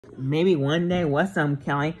Maybe one day, what's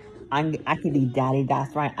Kelly? I could be daddy,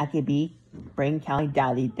 that's right. I could be bring Kelly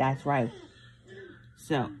daddy, that's right.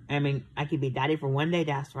 So, I mean, I could be daddy for one day,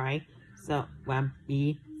 that's right. So, when I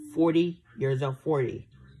be 40 years old, 40.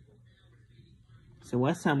 So,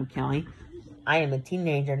 what's Kelly? I am a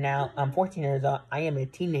teenager now. I'm 14 years old. I am a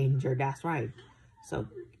teenager, that's right. So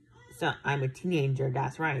I'm a teenager,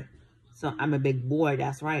 that's right. So, I'm a big boy,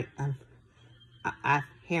 that's right. I have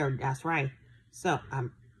hair, that's right. So,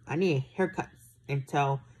 I need a haircut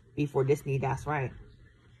until before Disney, that's right.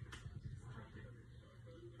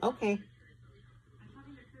 Okay.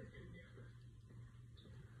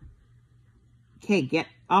 Okay, get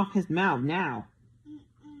off his mouth now.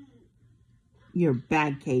 You're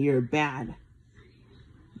bad, Kate. You're bad.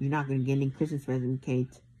 You're not gonna get any Christmas present,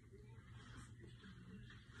 Kate.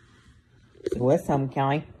 So what's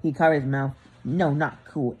Kelly? He covered his mouth. No, not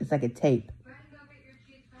cool. It's like a tape.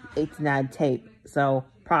 It's not a tape. So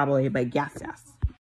probably, but yes.